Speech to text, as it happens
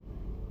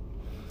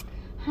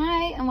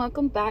and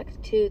welcome back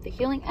to the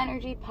Healing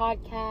Energy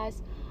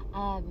Podcast.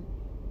 I'm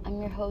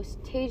your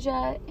host,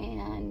 Tasia,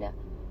 and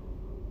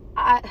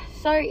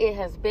sorry it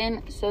has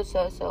been so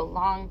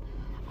long.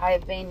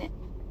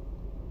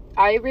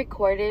 I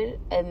recorded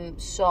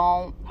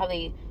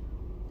probably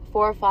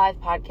 4 or 5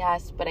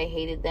 podcasts, but I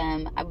hated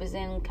them. I was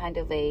in kind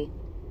of a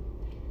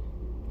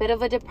bit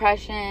of a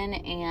depression,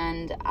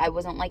 and I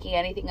wasn't liking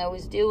anything I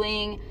was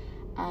doing.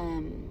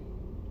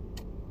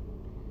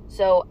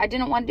 So I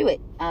didn't want to do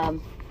it.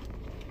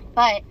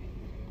 But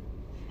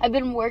I've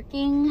been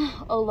working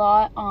a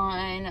lot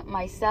on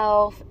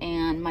myself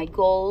and my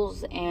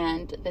goals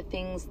and the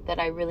things that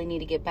I really need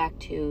to get back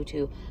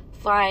to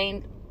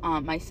find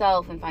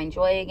myself and find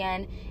joy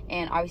again.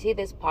 And obviously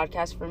this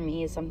podcast for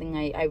me is something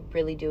I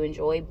really do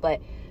enjoy,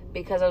 but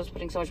because I was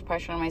putting so much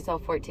pressure on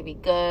myself for it to be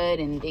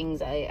good and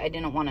things, I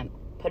didn't want to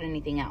put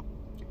anything out.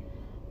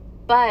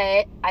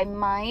 But I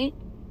might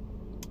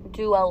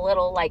do a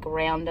little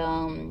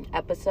random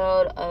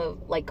episode of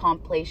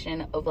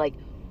compilation of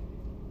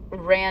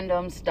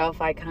random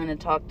stuff I kind of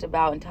talked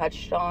about and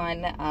touched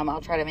on.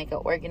 I'll try to make it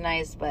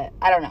organized, but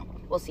I don't know.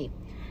 We'll see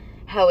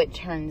how it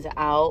turns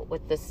out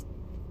with this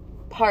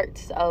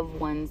parts of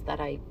ones that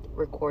I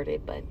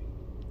recorded but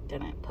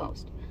didn't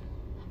post.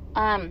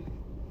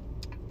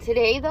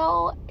 Today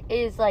though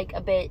is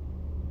a bit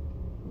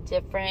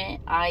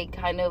different. I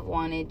kind of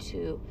wanted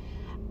to,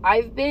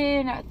 I've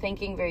been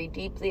thinking very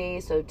deeply,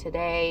 so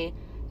today's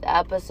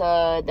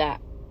episode,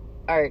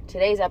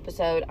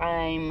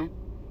 I'm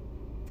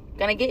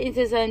gonna get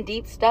into some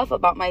deep stuff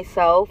about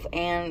myself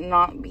and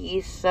not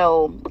be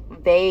so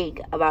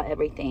vague about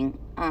everything.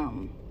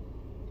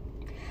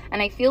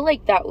 And I feel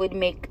like that would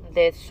make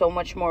this so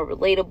much more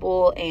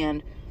relatable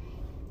and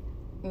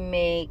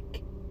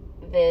make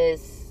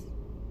this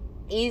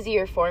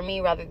easier for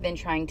me rather than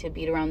trying to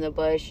beat around the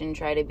bush and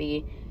try to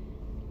be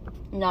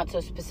not so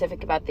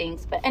specific about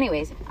things. But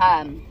anyways,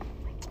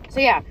 so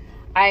yeah,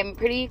 I'm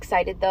pretty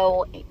excited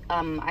though.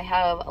 I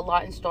have a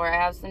lot in store. I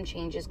have some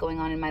changes going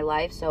on in my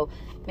life, so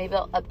maybe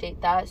I'll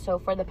update that. So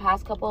for the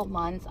past couple of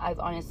months, I've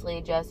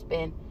honestly just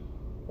been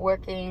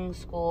working,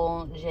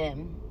 school,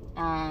 gym.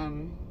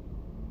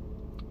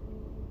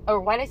 Or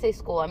why did I say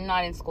school? I'm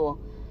not in school.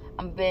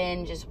 I've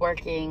been just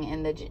working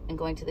and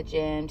going to the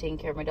gym, taking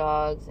care of my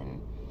dogs, and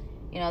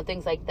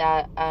things like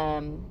that.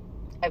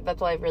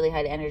 That's all I've really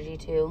had energy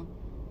to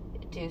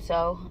do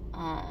so.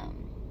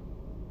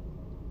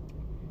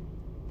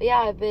 But yeah,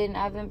 I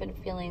haven't been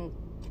feeling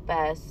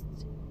best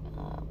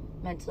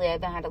mentally. I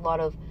haven't had a lot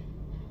of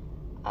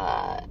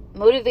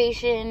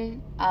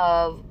motivation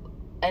of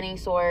any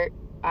sort.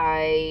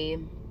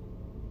 I've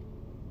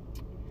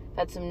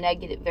had some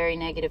very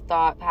negative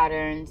thought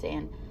patterns,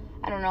 and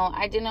I don't know.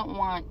 I didn't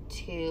want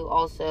to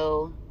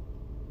also.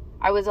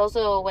 I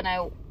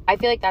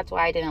feel like that's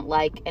why I didn't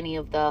like any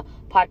of the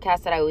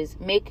podcasts that I was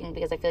making,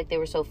 because I feel like they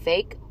were so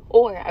fake,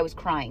 or I was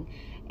crying.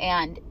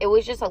 And it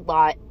was just a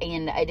lot,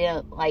 and I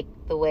didn't like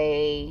the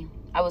way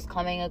I was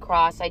coming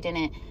across. So,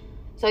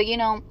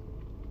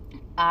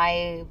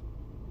 I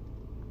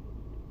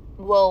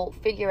will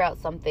figure out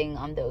something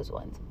on those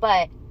ones.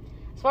 But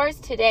as far as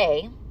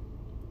today,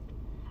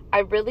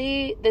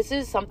 this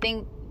is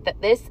something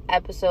that this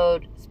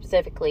episode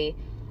specifically,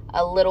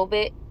 a little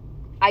bit,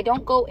 I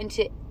don't go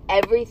into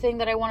everything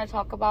that I want to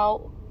talk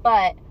about,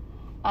 but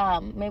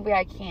maybe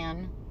I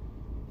can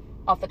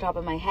off the top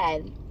of my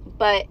head.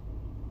 But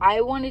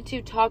I wanted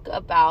to talk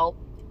about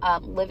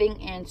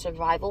living in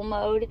survival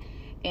mode,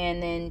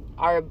 and then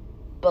our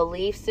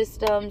belief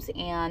systems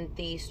and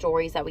the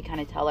stories that we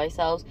kind of tell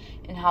ourselves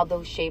and how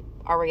those shape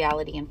our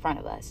reality in front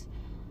of us.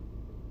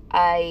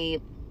 I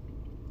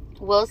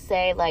will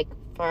say,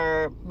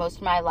 for most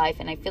of my life,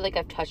 and I feel like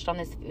I've touched on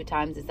this a few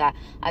times, is that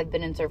I've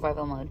been in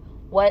survival mode.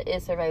 What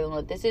is survival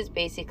mode? This is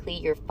basically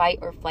your fight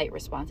or flight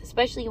response,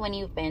 especially when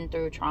you've been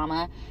through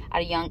trauma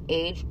at a young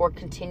age or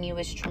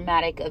continuous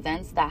traumatic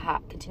events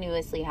that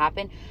continuously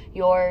happen.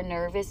 Your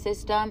nervous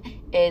system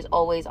is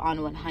always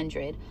on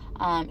 100.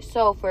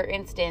 So for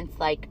instance,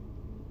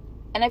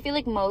 and I feel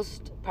like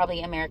most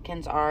probably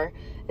Americans are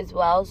as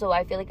well. So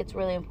I feel like it's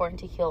really important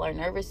to heal our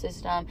nervous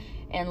system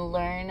and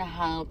learn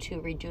how to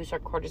reduce our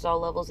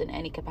cortisol levels in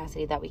any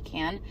capacity that we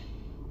can,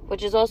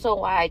 which is also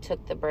why I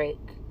took the break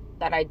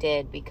that I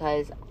did,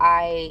 because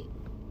I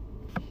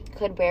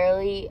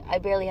barely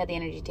had the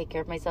energy to take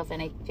care of myself,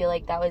 and I feel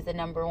like that was the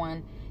number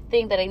one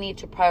thing that I need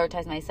to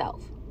prioritize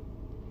myself.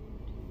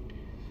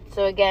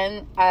 So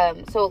again,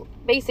 so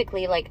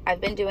basically,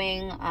 I've been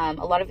doing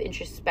a lot of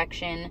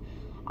introspection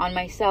on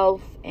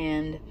myself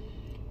and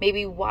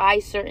maybe why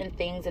certain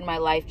things in my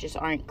life just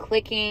aren't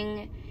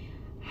clicking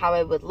how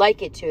I would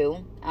like it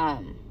to.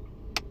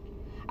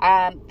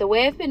 The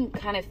way I've been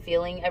kind of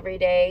feeling every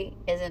day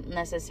isn't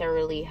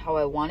necessarily how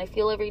I want to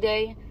feel every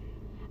day.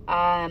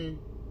 And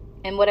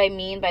what I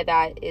mean by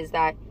that is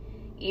that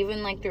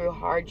even through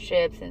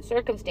hardships and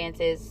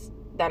circumstances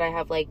that I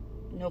have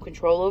no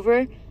control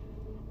over,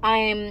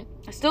 I'm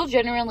still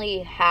generally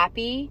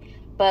happy,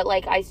 but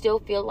I still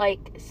feel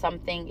like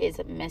something is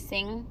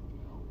missing,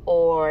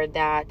 or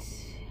that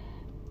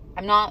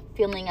I'm not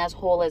feeling as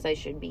whole as I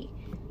should be.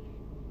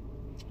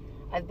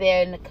 I've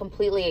been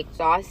completely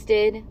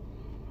exhausted.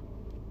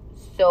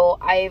 So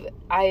I've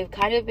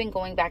kind of been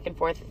going back and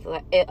forth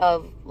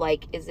of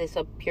like, is this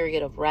a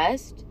period of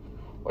rest,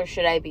 or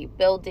should I be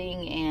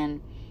building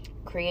and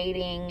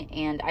creating?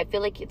 And I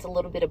feel like it's a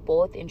little bit of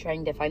both in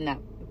trying to find that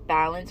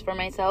balance for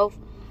myself.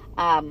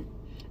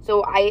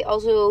 So I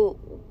also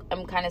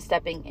am kind of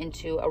stepping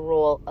into a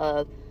role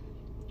of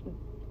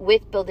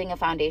with building a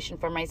foundation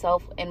for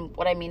myself. And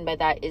what I mean by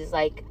that is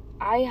like,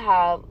 I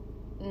have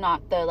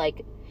not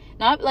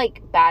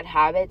bad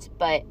habits,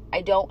 but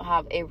I don't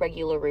have a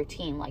regular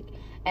routine. Like,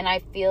 and I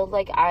feel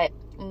like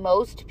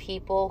most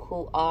people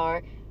who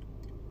are,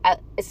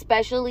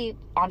 especially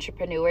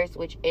entrepreneurs,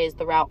 which is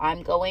the route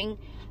I'm going,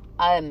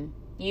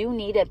 you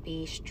need to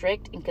be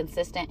strict and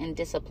consistent and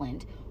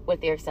disciplined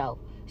with yourself.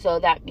 So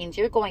that means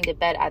you're going to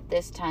bed at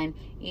this time.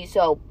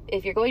 So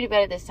if you're going to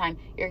bed at this time,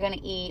 you're going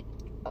to eat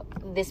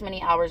this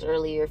many hours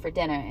earlier for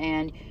dinner,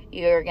 and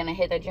you're going to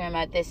hit the gym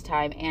at this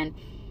time, and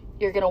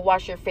you're going to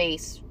wash your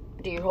face,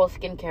 do your whole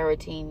skincare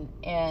routine,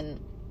 and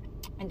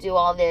do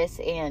all this,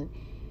 and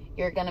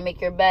you're going to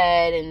make your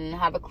bed and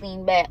have a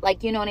clean bed.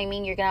 Like, you know what I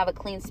mean? You're going to have a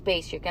clean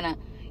space.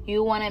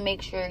 You want to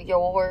make sure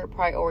you're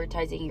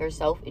prioritizing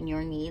yourself and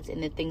your needs,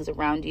 and the things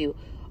around you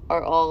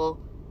are all,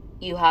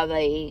 you have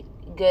a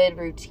good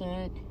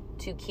routine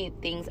to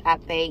keep things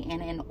at bay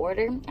and in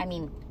order. I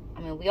mean,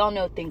 we all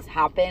know things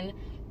happen,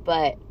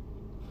 but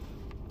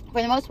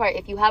for the most part,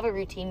 if you have a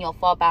routine, you'll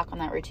fall back on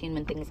that routine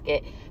when things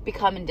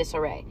become in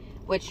disarray,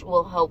 which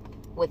will help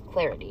with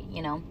clarity,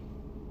 you know?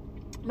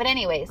 But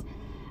anyways,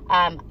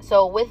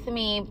 so with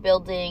me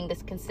building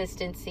this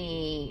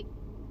consistency,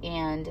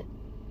 and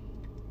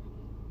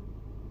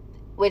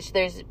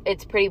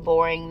it's pretty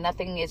boring.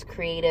 Nothing is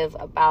creative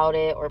about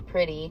it or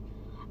pretty.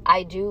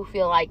 I do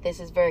feel like this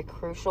is very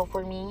crucial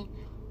for me.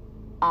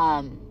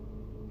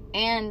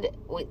 And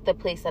with the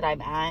place that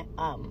I'm at,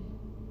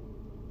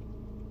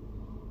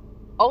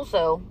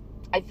 also,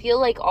 I feel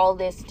like all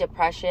this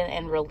depression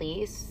and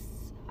release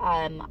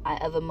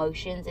of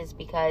emotions is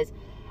because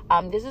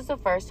this is the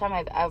first time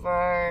I've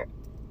ever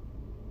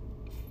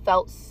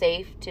felt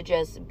safe to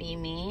just be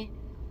me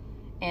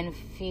and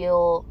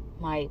feel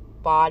my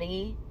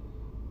body.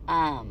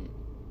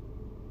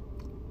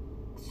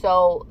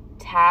 So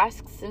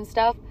tasks and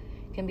stuff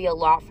can be a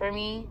lot for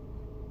me,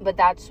 but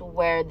that's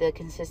where the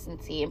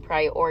consistency and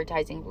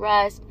prioritizing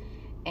rest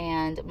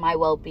and my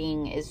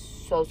well-being is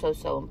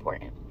so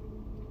important.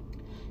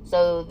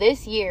 So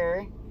this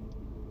year,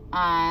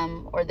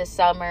 or this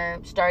summer,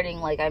 starting,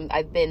 like,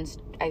 I've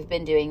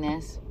been doing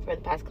this for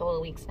the past couple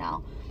of weeks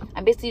now.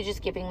 I'm basically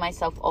just giving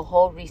myself a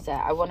whole reset.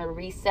 I want to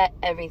reset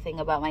everything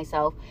about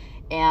myself,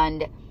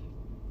 and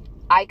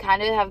I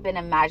kind of have been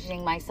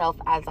imagining myself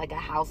as like a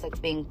house that's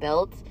being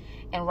built,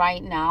 and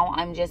right now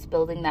I'm just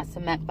building that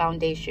cement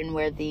foundation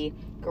where the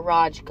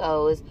garage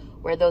goes,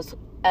 where those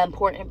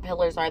important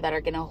pillars are that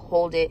are going to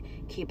hold it,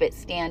 keep it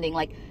standing.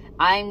 Like,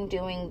 I'm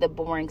doing the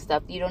boring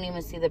stuff. You don't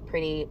even see the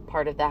pretty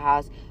part of the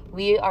house.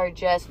 We are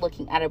just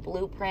looking at a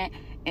blueprint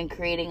and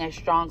creating a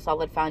strong,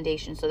 solid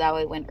foundation, so that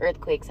way when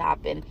earthquakes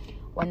happen,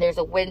 when there's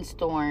a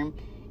windstorm,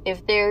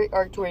 if there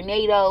are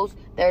tornadoes,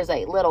 there's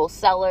a little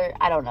cellar.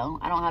 I don't know.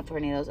 I don't have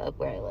tornadoes up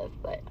where I live,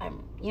 but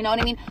you know what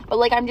I mean? But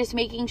like, I'm just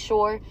making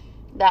sure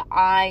that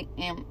I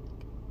am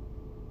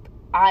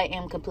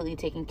completely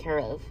taken care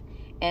of,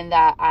 and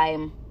that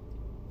I'm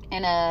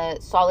in a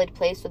solid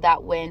place, so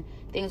that when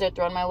things are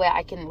thrown my way,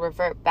 I can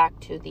revert back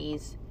to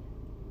these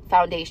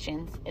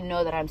foundations and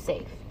know that I'm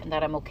safe and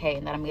that I'm okay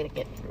and that I'm going to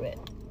get through it.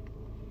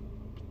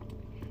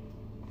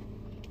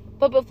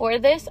 But before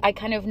this, I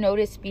kind of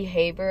noticed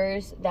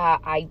behaviors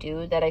that I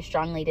do that I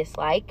strongly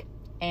dislike.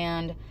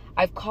 And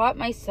I've caught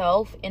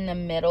myself in the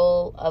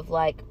middle of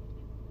like,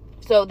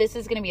 so this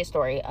is going to be a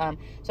story.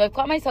 So I've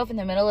caught myself in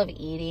the middle of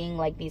eating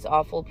like these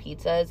awful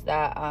pizzas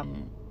that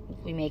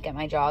we make at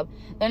my job.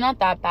 They're not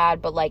that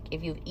bad, but like,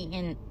 if you've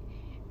eaten,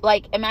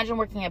 like, imagine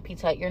working at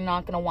Pizza Hut. You're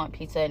not going to want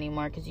pizza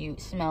anymore because you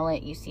smell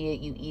it, you see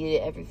it, you eat it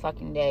every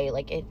fucking day.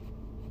 Like, it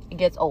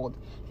gets old.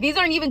 These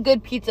aren't even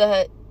good Pizza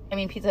Hut. I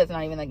mean, Pizza Hut's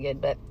not even that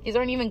good, but these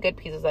aren't even good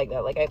pizzas like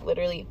that. Like, I've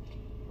literally...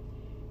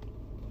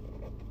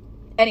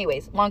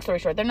 Anyways, long story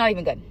short, they're not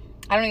even good.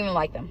 I don't even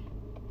like them.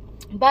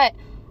 But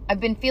I've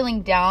been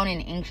feeling down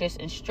and anxious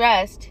and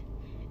stressed.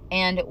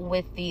 And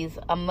with these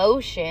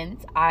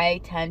emotions,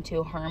 I tend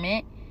to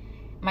hermit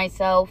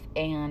myself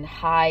and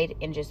hide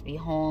and just be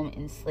home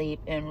and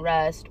sleep and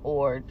rest,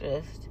 or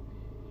just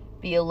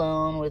be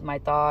alone with my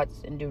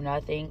thoughts and do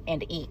nothing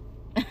and eat.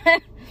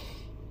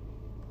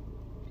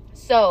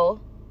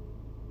 So...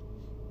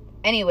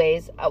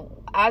 anyways,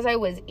 as I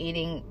was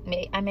eating,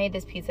 I made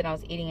this pizza and I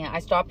was eating it. I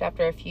stopped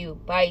after a few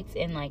bites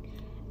and like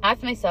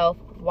asked myself,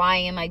 why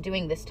am I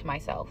doing this to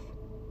myself?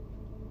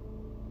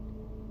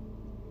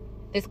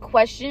 This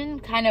question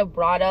kind of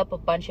brought up a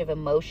bunch of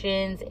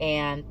emotions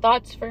and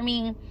thoughts for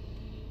me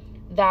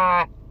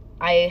that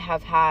I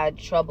have had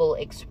trouble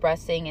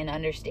expressing and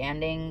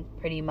understanding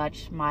pretty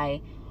much my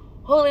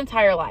whole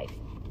entire life.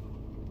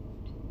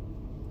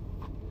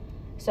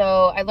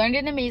 So I learned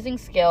an amazing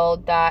skill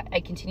that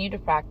I continue to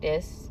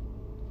practice.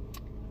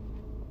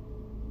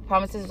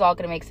 Promise this is all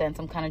going to make sense.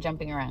 I'm kind of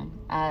jumping around.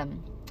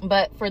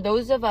 But for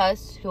those of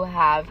us who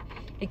have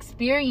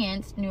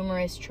experienced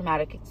numerous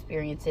traumatic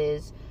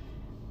experiences,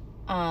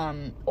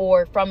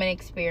 or from an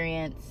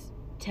experience,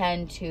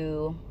 tend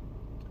to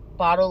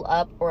bottle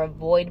up or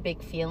avoid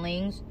big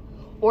feelings,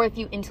 or if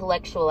you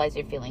intellectualize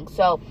your feelings.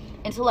 So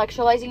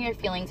intellectualizing your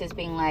feelings is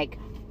being like,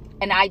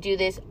 and I do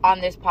this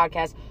on this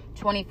podcast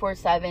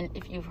 24/7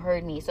 if you've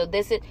heard me. So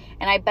this is,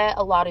 and I bet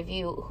a lot of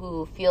you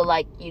who feel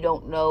like you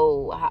don't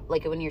know how,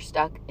 like when you're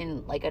stuck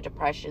in like a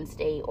depression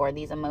state or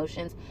these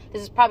emotions,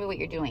 this is probably what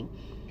you're doing.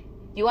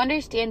 You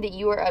understand that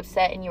you are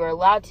upset and you are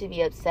allowed to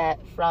be upset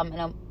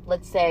from,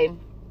 let's say,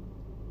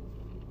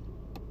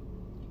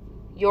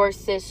 your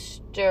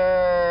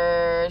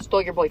sister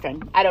stole your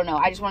boyfriend. I don't know.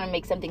 I just want to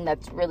make something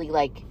that's really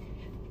like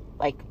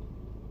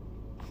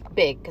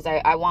big, because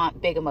I want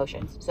big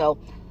emotions. So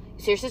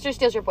your sister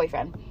steals your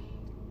boyfriend.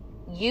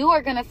 You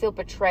are going to feel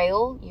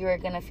betrayal. You are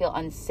going to feel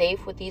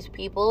unsafe with these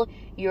people.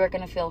 You are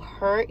going to feel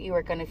hurt. You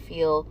are going to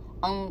feel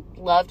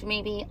unloved,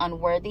 maybe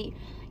unworthy.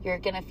 You're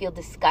going to feel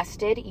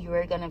disgusted. You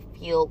are going to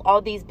feel all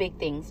these big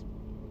things.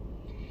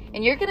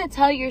 And you're going to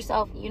tell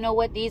yourself, you know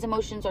what, these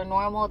emotions are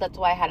normal. That's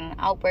why I had an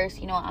outburst.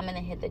 You know what, I'm going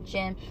to hit the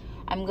gym.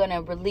 I'm going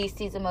to release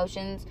these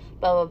emotions,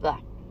 blah, blah, blah.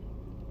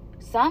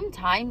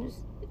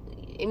 Sometimes,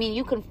 I mean,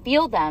 you can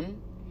feel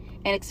them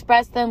and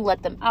express them,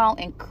 let them out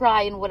and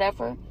cry and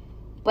whatever.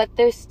 But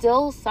there's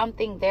still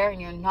something there and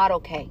you're not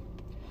okay.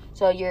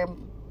 So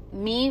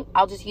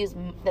I'll just use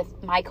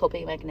my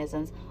coping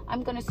mechanisms.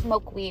 I'm going to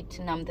smoke weed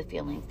to numb the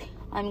feelings.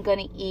 I'm going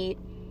to eat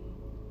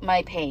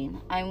my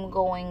pain.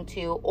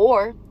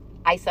 Or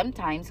I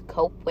sometimes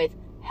cope with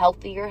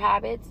healthier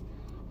habits.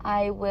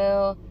 I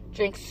will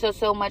drink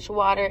so much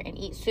water and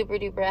eat super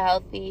duper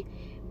healthy,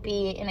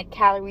 be in a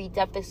calorie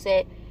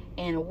deficit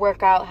and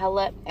work out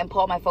hella and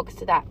pull my focus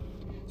to that.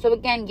 So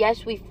again,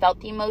 yes, we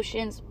felt the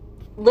emotions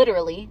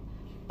literally,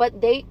 but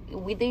they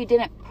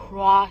didn't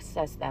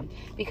process them,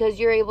 because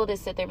you're able to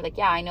sit there and be like,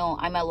 yeah, I know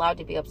I'm allowed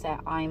to be upset.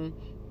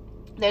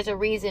 There's a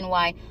reason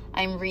why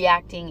I'm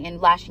reacting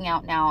and lashing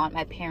out now on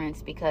my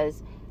parents,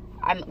 because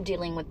I'm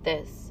dealing with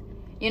this,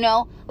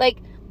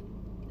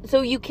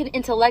 so you can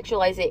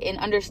intellectualize it and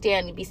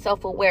understand and be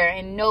self-aware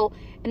and know,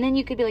 and then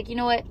you could be like, you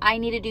know what, I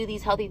need to do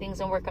these healthy things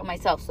and work on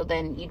myself. So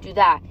then you do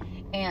that.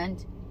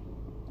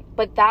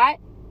 But that,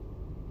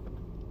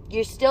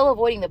 you're still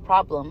avoiding the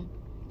problem.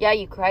 Yeah,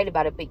 you cried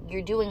about it, but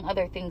you're doing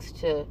other things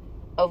to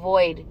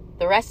avoid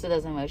the rest of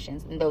those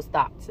emotions and those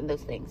thoughts and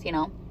those things,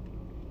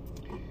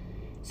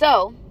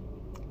 So,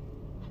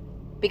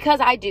 because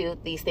I do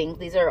these things,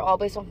 these are all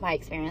based off my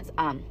experience.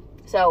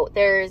 So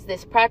there's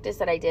this practice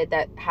that I did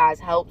that has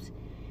helped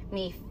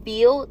me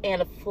feel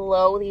and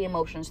flow the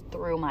emotions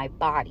through my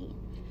body.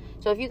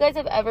 So if you guys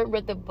have ever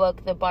read the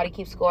book, The Body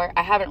Keeps Score,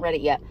 I haven't read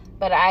it yet,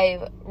 but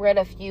I've read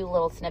a few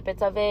little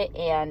snippets of it,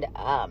 and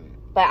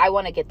but I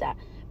want to get that.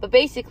 But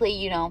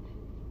basically,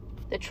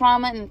 the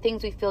trauma and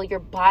things we feel, your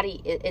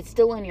body, it's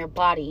still in your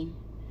body.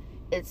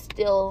 It's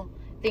still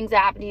things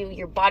that happen to you,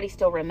 your body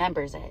still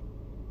remembers it.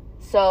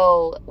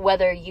 So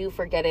whether you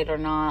forget it or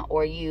not,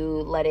 or you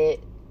let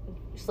it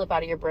slip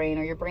out of your brain,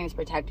 or your brain is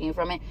protecting you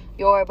from it,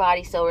 your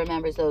body still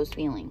remembers those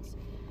feelings.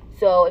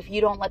 So if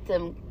you don't let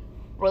them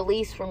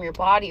release from your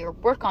body or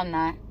work on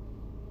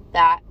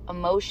that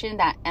emotion,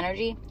 that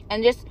energy,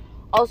 and just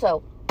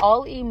also,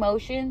 all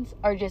emotions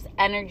are just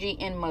energy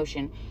in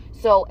motion.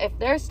 So if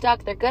they're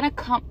stuck, they're going to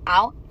come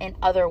out in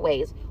other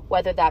ways,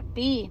 whether that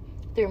be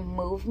through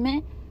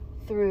movement,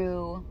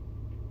 through,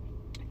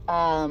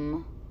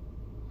 oh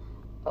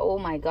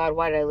my God,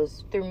 why did I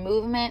lose? Through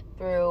movement,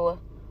 through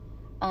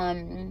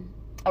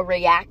a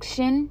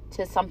reaction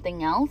to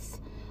something else,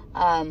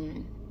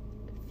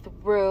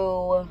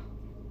 through,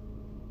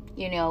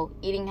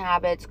 eating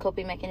habits,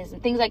 coping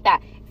mechanisms, things like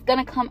that. It's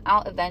going to come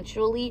out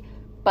eventually,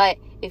 but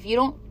if you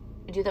don't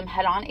do them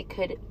head on, it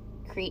could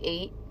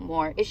create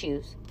more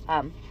issues.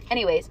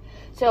 Anyways,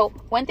 so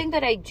one thing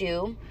that I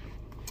do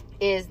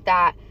is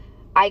that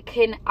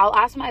I'll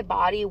ask my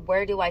body,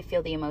 where do I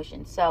feel the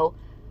emotion? So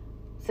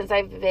since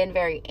I've been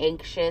very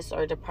anxious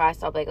or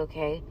depressed, I'll be like,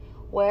 okay,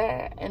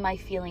 where am I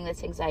feeling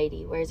this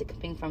anxiety? Where is it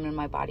coming from in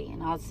my body?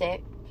 And I'll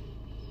sit,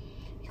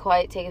 be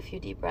quiet, take a few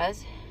deep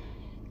breaths,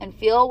 and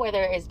feel where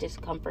there is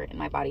discomfort in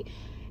my body.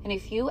 And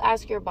if you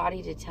ask your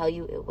body to tell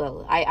you, it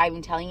will.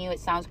 I'm telling you,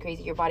 it sounds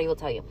crazy. Your body will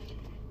tell you.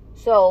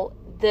 So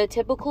the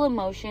typical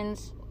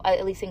emotions,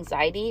 at least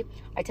anxiety,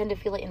 I tend to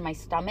feel it in my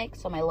stomach,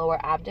 so my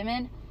lower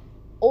abdomen,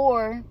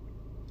 or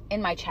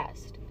in my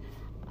chest.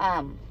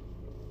 But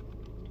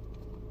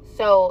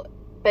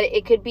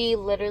it could be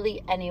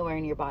literally anywhere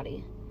in your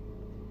body.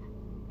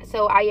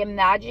 So I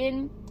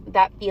imagine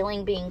that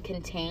feeling being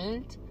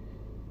contained,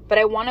 but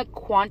I want to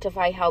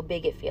quantify how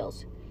big it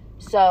feels.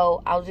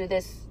 So I'll do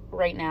this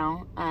right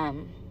now.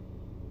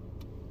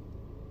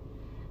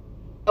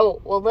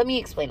 Let me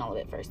explain all of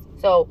it first.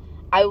 So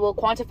I will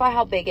quantify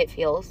how big it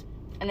feels,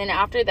 and then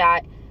after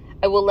that,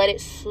 I will let it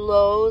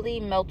slowly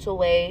melt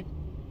away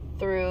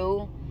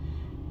through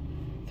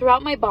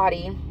throughout my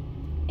body.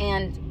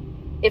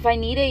 And if I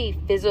need a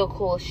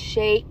physical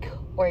shake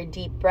or a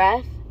deep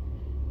breath,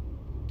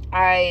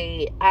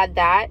 I add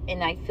that,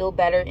 and I feel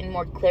better and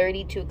more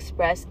clarity to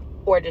express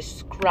or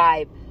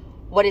describe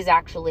what is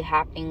actually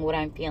happening, what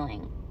I'm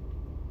feeling.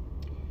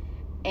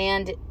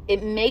 And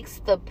it makes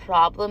the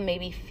problem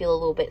maybe feel a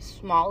little bit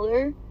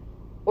smaller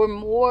or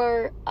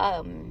more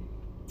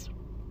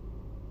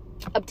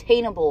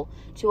obtainable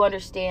to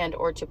understand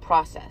or to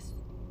process.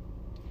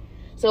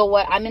 So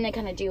what I'm going to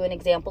kind of do an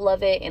example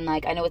of it, and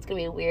like I know it's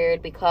going to be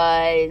weird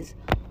because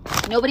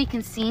nobody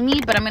can see me,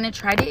 but I'm going to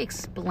try to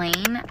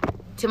explain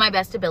to my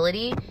best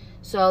ability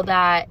so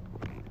that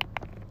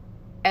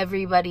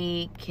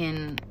everybody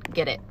can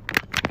get it.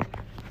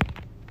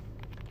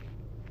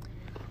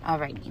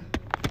 Alrighty.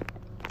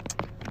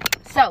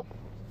 So,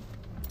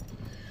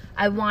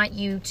 I want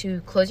you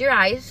to close your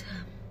eyes.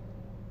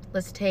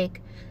 Let's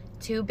take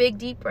 2 big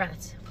deep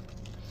breaths.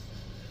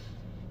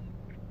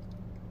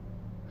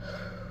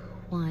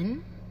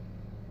 1.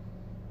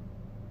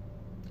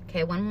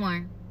 Okay, 1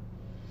 more.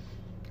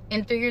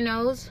 In through your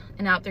nose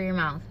and out through your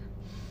mouth.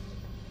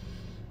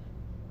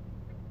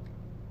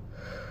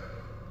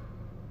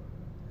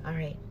 All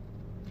right.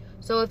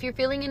 So if you're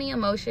feeling any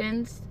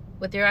emotions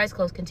with your eyes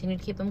closed, continue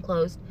to keep them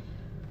closed.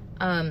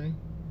 I'm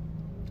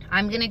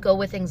going to go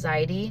with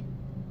anxiety.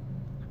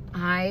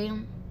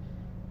 And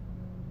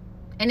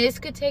this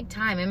could take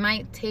time. It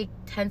might take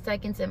 10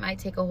 seconds. It might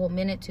take a whole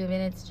minute, 2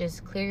 minutes.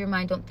 Just clear your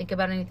mind. Don't think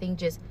about anything.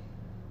 Just,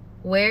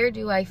 where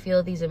do I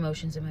feel these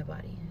emotions in my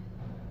body?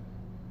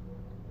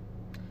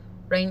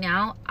 Right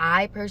now,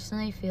 I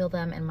personally feel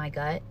them in my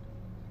gut.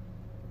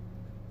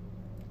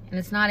 And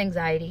it's not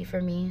anxiety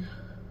for me.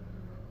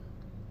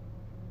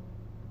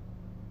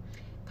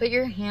 Put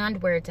your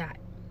hand where it's at.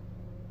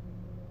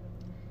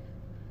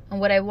 And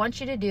what I want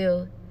you to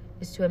do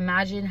is to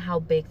imagine how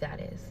big that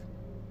is.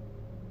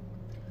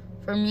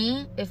 For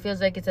me, it feels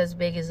like it's as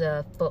big as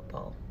a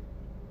football.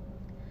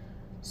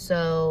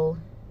 So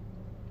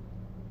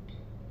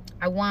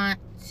I want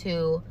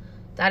to,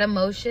 that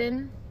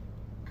emotion,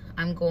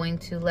 I'm going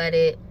to let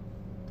it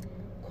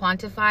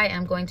quantify.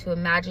 I'm going to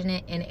imagine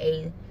it in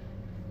a,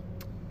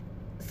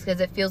 because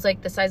it feels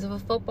like the size of a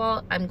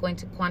football, I'm going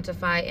to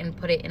quantify and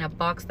put it in a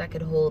box that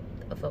could hold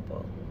a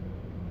football.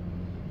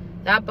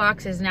 That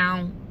box is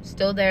now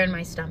still there in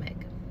my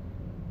stomach,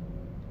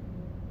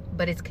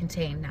 but it's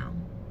contained now.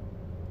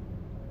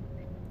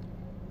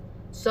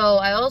 So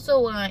I also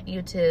want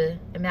you to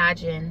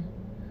imagine,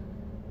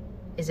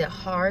 is it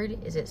hard?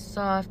 Is it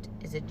soft?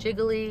 Is it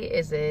jiggly?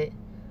 Is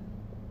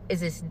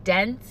this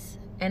dense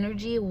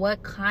energy?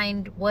 What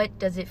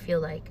does it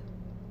feel like?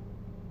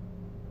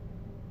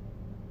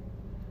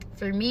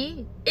 For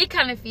me, it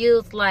kind of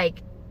feels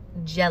like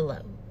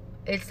Jello.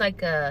 It's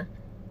like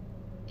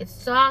it's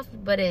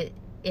soft, but it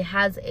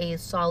has a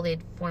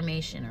solid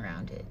formation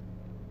around it.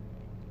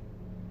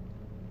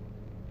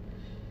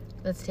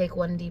 Let's take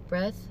 1 deep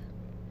breath.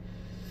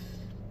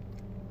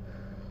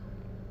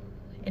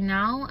 And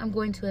now I'm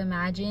going to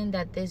imagine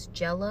that this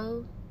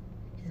Jello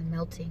is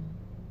melting.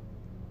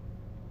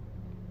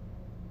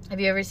 Have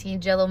you ever seen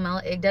Jello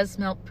melt? It does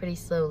melt pretty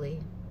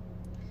slowly,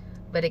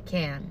 but it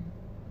can.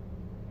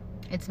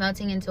 It's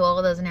melting into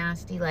all those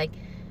nasty, like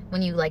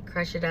when you like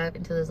crush it up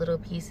into those little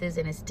pieces,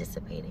 and it's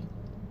dissipating.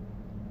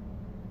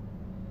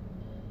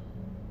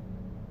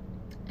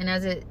 And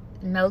as it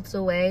melts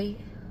away,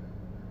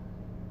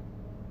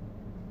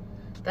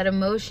 that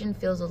emotion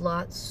feels a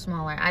lot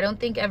smaller. I don't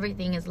think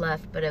everything is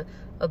left, but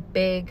a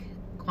big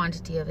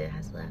quantity of it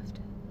has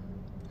left.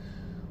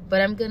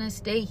 But I'm gonna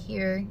stay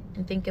here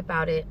and think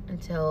about it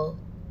until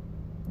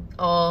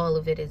all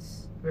of it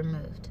is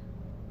removed.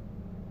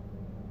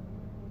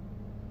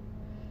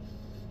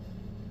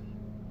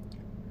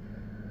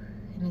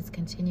 And it's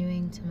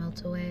continuing to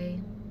melt away.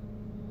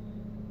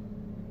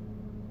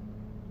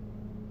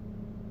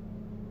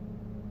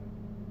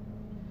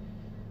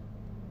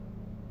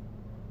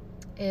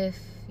 If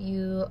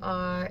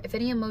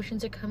any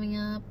emotions are coming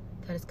up,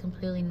 that is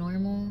completely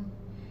normal.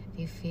 If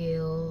you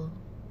feel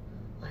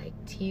like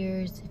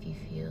tears, if you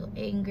feel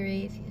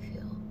angry, if you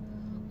feel,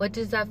 what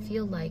does that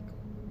feel like?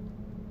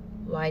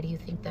 Why do you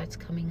think that's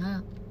coming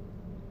up?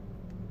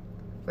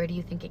 Where do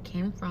you think it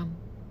came from?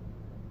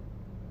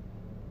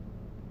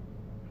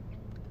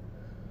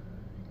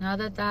 Now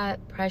that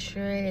that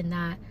pressure and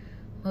that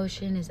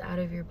motion is out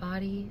of your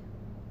body,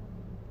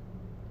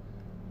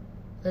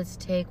 let's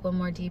take 1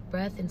 more deep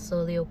breath and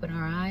slowly open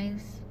our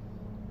eyes.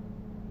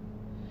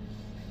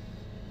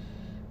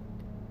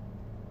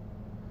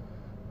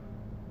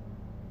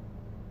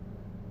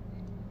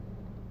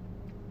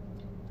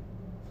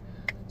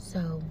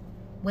 So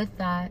with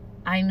that,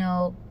 I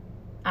know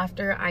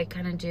after I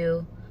kind of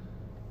do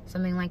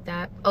something like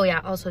that, oh yeah,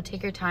 also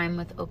take your time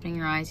with opening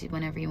your eyes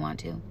whenever you want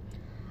to.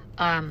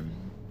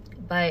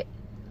 But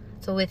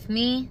so with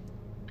me,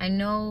 I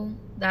know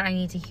that I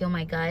need to heal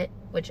my gut,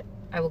 which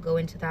I will go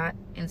into that.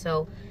 And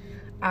so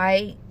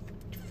I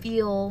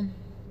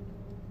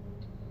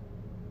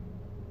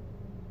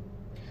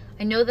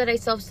know that I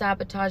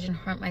self-sabotage and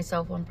hurt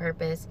myself on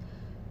purpose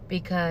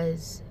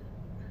because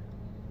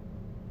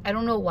I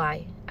don't know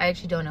why. I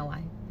actually don't know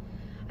why.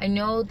 I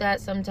know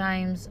that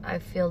sometimes I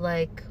feel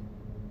like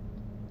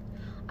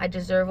I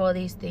deserve all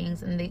these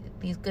things and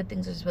these good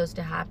things are supposed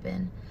to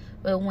happen.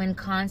 But when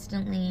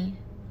constantly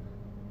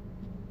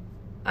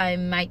I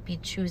might be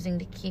choosing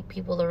to keep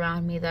people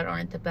around me that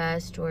aren't the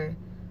best or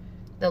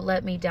that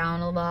let me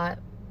down a lot,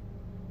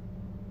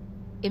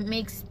 it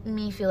makes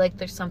me feel like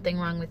there's something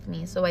wrong with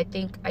me. So I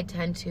think I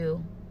tend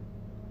to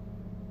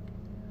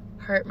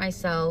hurt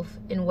myself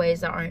in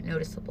ways that aren't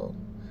noticeable,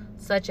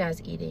 such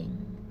as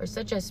eating, or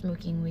such as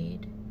smoking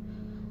weed,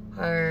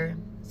 or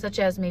such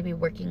as maybe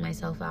working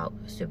myself out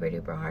super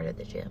duper hard at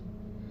the gym.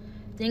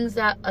 Things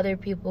that other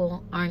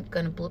people aren't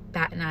gonna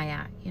bat an eye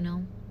at, you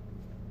know?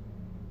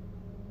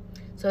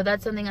 So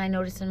that's something I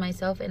noticed in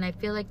myself, and I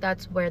feel like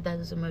that's where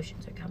those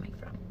emotions are coming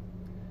from.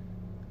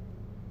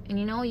 And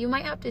you know, you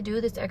might have to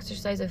do this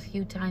exercise a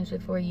few times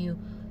before you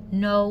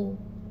know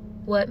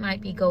what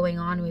might be going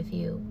on with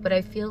you. But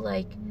I feel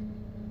like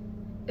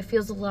it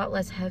feels a lot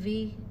less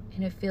heavy,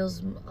 and it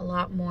feels a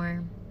lot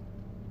more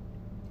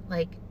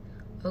like,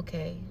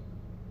 okay,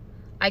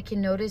 I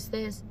can notice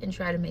this and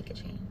try to make a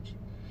change,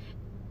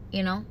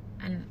 you know?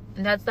 And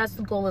that's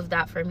the goal of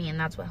that for me, and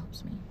that's what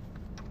helps me.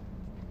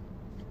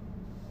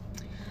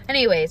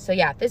 Anyway, so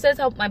yeah, this has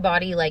helped my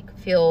body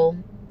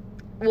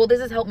this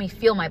has helped me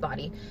feel my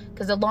body,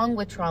 because along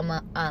with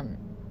trauma,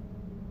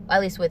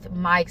 at least with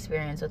my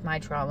experience with my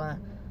trauma,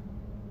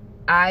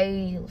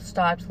 I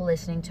stopped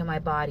listening to my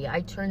body.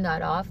 I turned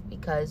that off,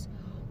 because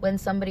when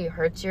somebody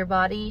hurts your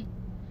body,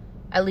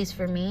 at least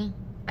for me,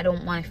 I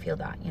don't want to feel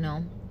that, you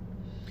know?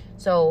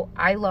 So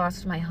I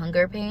lost my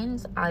hunger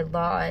pains. I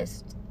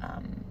lost,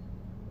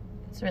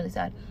 it's really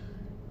sad,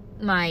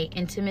 my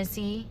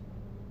intimacy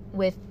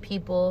with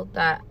people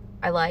that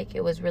I like.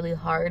 It was really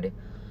hard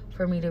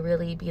for me to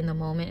really be in the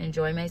moment,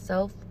 enjoy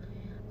myself.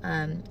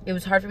 It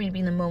was hard for me to be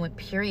in the moment,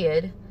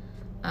 period.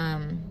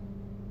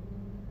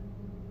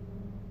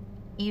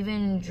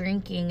 Even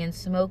drinking and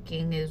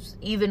smoking is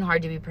even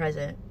hard to be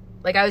present.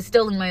 Like, I was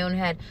still in my own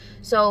head.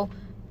 So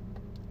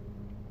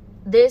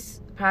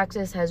this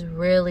practice has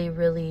really,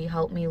 really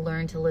helped me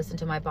learn to listen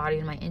to my body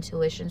and my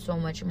intuition so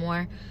much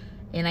more.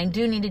 And I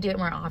do need to do it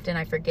more often.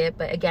 I forget.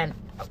 But again,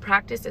 a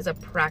practice is a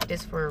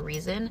practice for a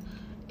reason.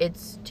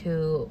 It's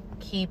to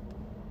keep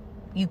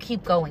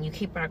going. You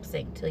keep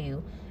practicing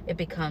till it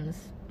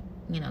becomes,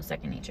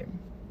 second nature.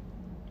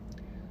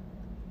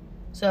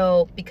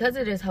 So because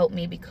it has helped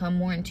me become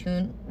more in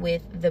tune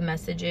with the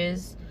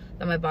messages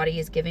that my body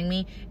is giving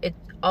me, it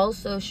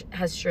also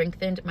has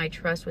strengthened my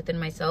trust within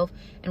myself.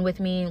 And with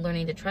me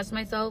learning to trust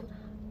myself,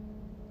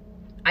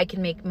 I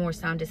can make more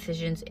sound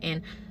decisions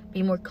and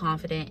be more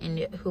confident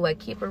in who I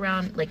keep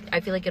around. Like, I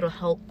feel like it'll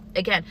help.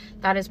 Again,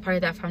 that is part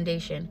of that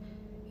foundation.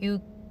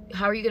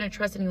 How are you going to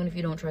trust anyone if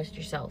you don't trust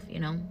yourself,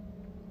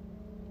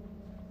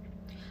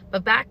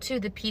 But back to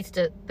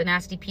the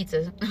nasty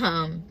pizza.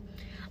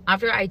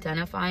 After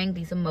identifying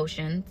these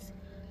emotions,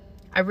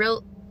 I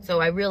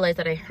realized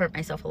that I hurt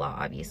myself a lot,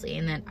 obviously,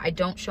 and that I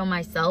don't show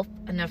myself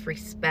enough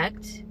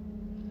respect,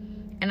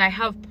 and I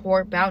have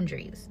poor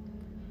boundaries.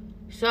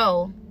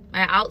 So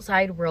my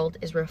outside world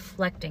is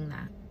reflecting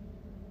that.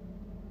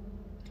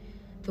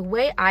 The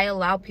way I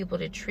allow people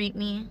to treat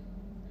me,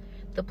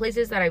 the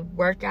places that I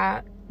work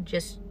at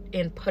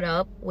and put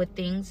up with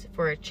things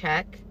for a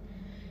check,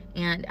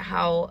 and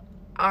how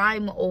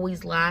I'm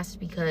always last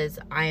because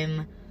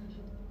I'm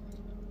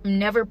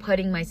never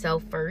putting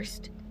myself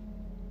first.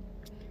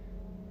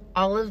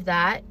 All of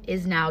that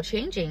is now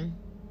changing.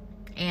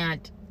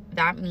 And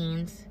that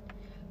means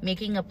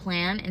making a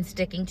plan and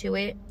sticking to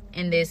it.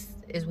 And this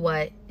is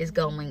what is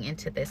going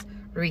into this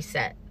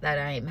reset that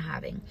I am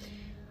having.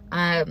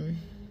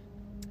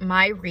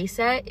 My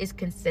reset is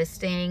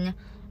consisting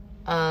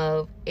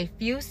of a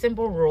few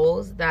simple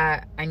rules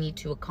that I need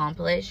to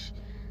accomplish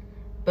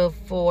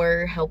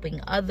before helping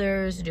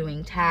others,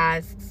 doing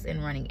tasks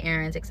and running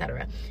errands,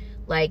 etc.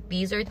 Like,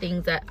 these are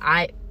things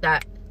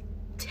that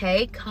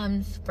Tay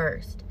comes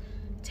first.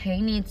 Tay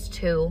needs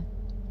to,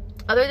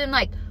 other than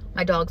like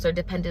my dogs are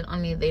dependent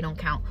on me, they don't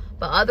count.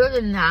 But other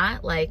than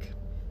that, like,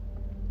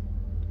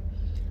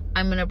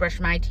 I'm gonna brush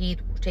my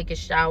teeth, take a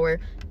shower,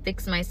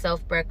 fix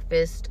myself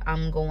breakfast.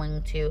 I'm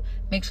going to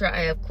make sure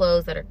I have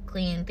clothes that are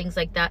clean, things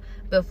like that,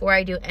 before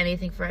I do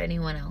anything for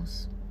anyone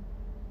else.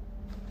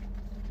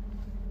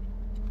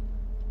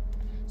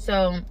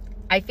 So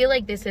I feel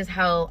like this is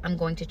how I'm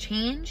going to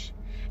change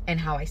and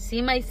how I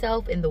see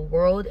myself in the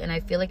world, and I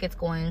feel like it's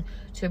going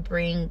to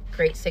bring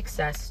great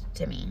success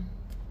to me.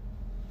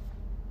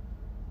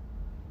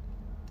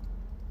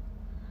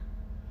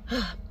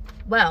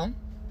 Well,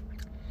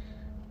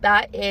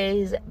 that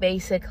is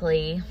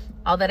basically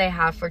all that I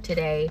have for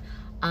today.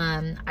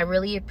 I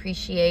really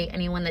appreciate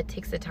anyone that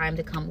takes the time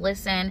to come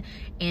listen,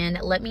 and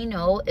let me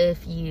know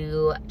if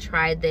you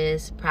tried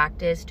this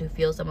practice to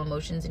feel some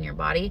emotions in your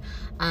body.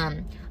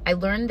 I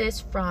learned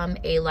this from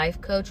a life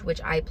coach,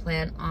 which I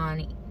plan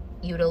on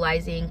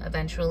utilizing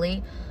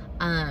eventually.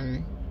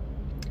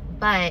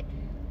 But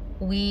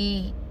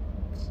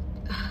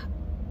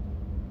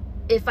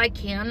if I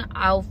can,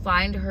 I'll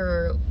find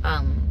her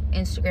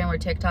Instagram or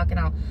TikTok, and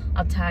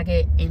I'll tag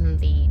it in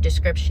the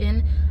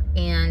description.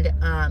 And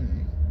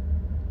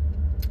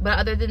but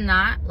other than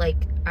that,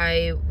 like,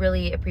 I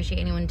really appreciate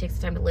anyone who takes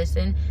the time to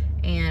listen,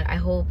 and I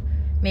hope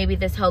maybe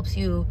this helps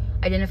you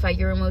identify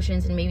your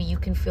emotions, and maybe you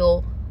can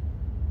feel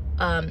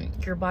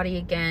your body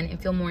again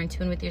and feel more in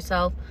tune with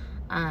yourself.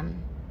 But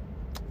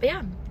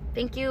yeah,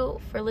 thank you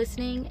for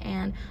listening,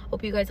 and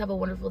hope you guys have a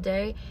wonderful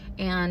day.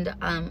 And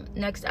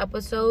next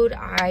episode,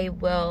 I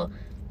will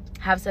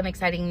have some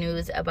exciting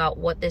news about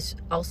what this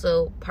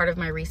also part of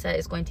my reset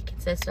is going to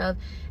consist of,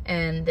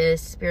 and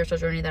this spiritual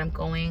journey that I'm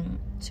going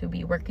to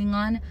be working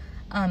on.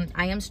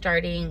 I am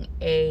starting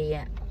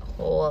a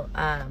whole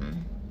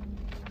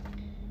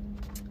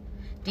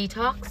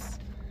detox,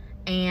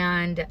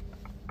 and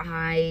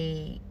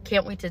I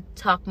can't wait to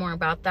talk more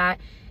about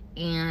that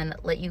and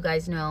let you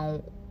guys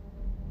know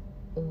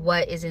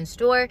what is in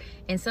store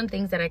and some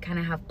things that I kind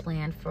of have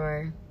planned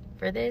for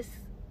this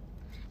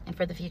and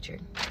for the future.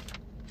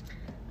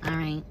 All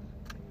right,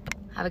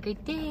 have a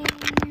great day,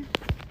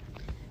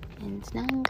 and snow.